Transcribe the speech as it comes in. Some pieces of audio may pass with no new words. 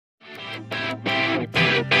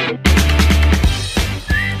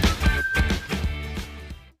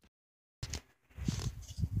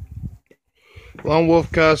Lone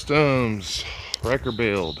Wolf Customs wrecker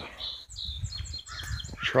build.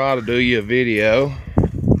 Try to do you a video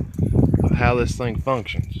of how this thing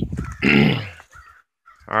functions.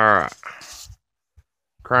 Alright,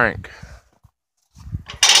 crank.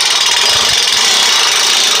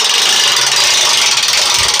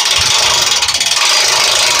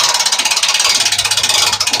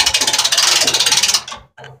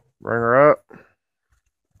 Bring her up.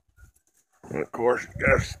 And of course,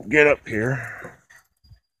 gotta get up here.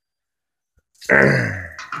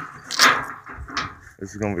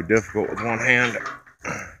 This is going to be difficult with one hand.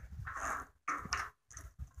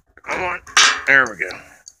 Come on. There we go.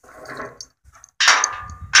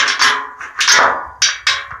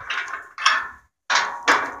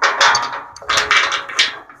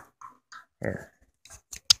 There.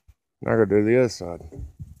 Now I gotta do the other side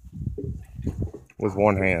with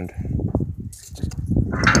one hand.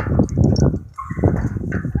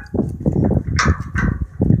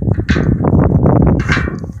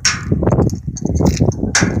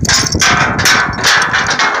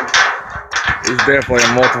 It's definitely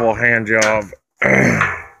a multiple hand job.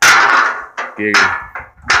 Giggity.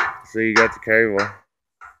 See, you got the cable.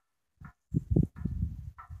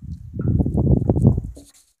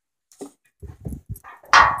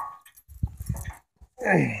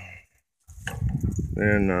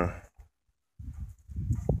 Then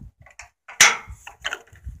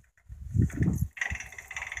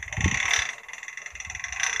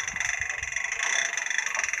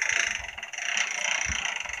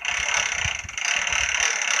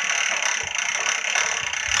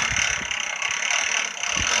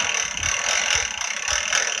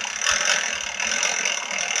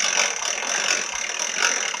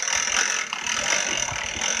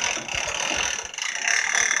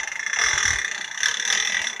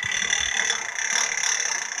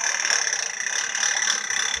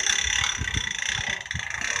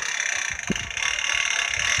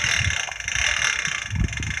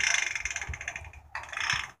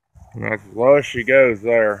and that's as low as she goes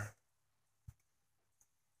there.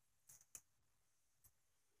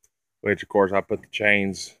 Which, of course, I put the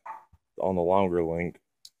chains on the longer link.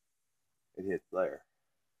 It hits there.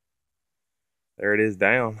 There it is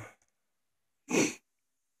down. And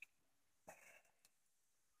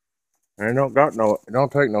it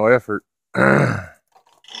don't take no effort.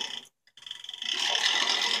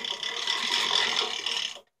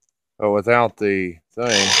 But without the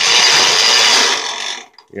thing,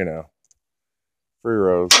 you know, free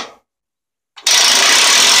rows.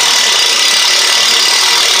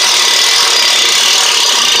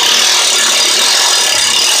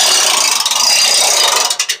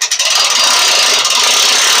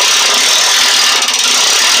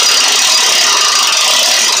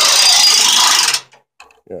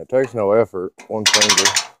 Yeah, it takes no effort. One finger.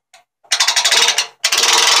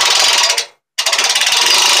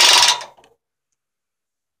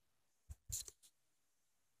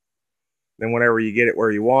 Then whenever you get it where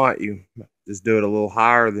you want, you just do it a little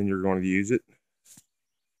higher than you're going to use it.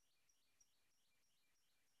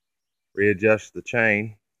 Readjust the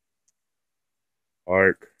chain.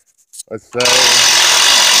 Like, let's say,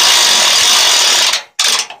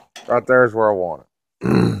 right there is where I want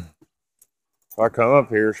it. If I come up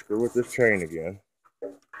here, screw with this chain again.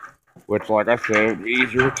 Which, like I said, would be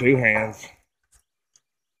easier with two hands.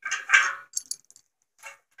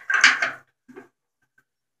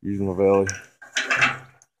 Using my belly.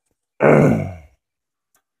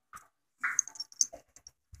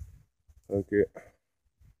 Hook it.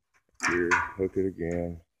 Here, hook it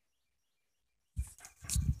again.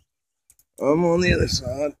 I'm on the other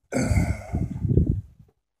side.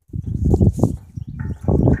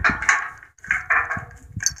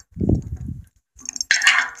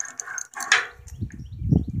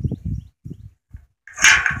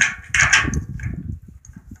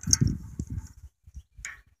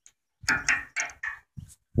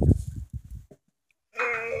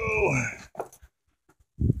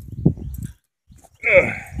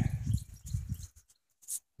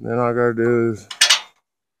 Then all I gotta do is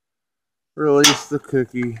release the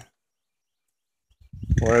cookie,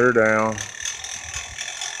 let her down,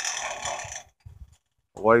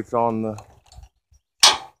 weight's on the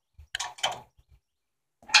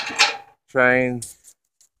chain,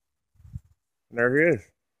 and there it is.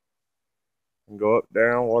 And go up,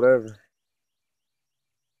 down, whatever. Of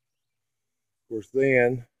course,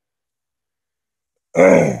 then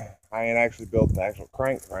I ain't actually built the actual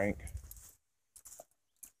crank,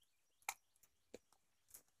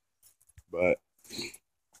 but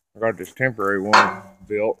I got this temporary one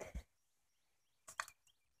built.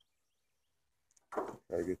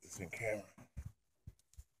 Gotta get this in camera.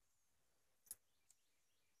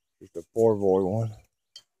 Just a 4-volt one.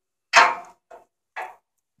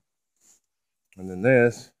 And then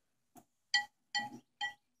this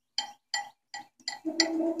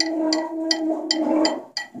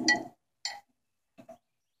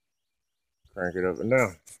crank it up and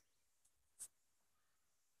down.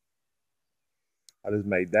 I just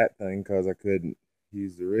made that thing because I couldn't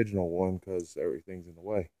use the original one because everything's in the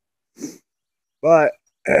way. But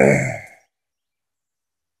there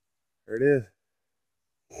it is.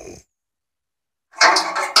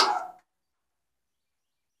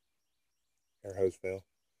 Air hose fell.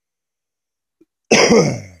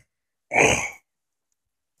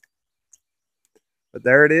 But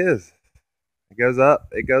there it is. It goes up,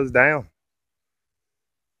 it goes down.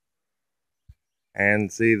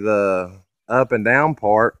 And see, the up and down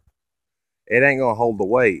part, it ain't going to hold the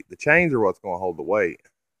weight. The chains are what's going to hold the weight.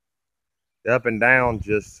 The up and down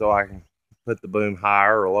just so I can put the boom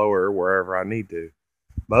higher or lower wherever I need to.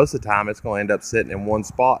 Most of the time, it's going to end up sitting in one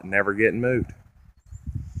spot and never getting moved.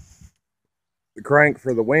 The crank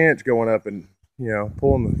for the winch going up and,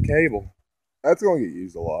 pulling the cable, that's going to get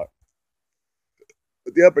used a lot.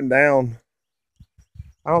 But the up and down,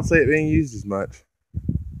 I don't see it being used as much.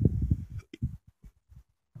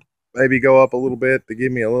 Maybe go up a little bit to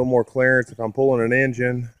give me a little more clearance if I'm pulling an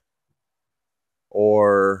engine,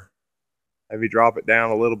 or maybe drop it down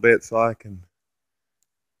a little bit so I can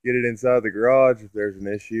get it inside the garage if there's an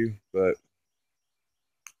issue,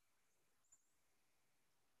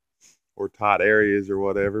 or tight areas or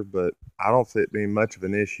whatever, but I don't see it being much of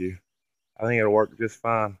an issue. I think it'll work just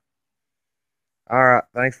fine. All right,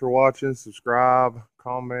 thanks for watching. Subscribe,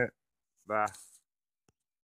 comment. Bye.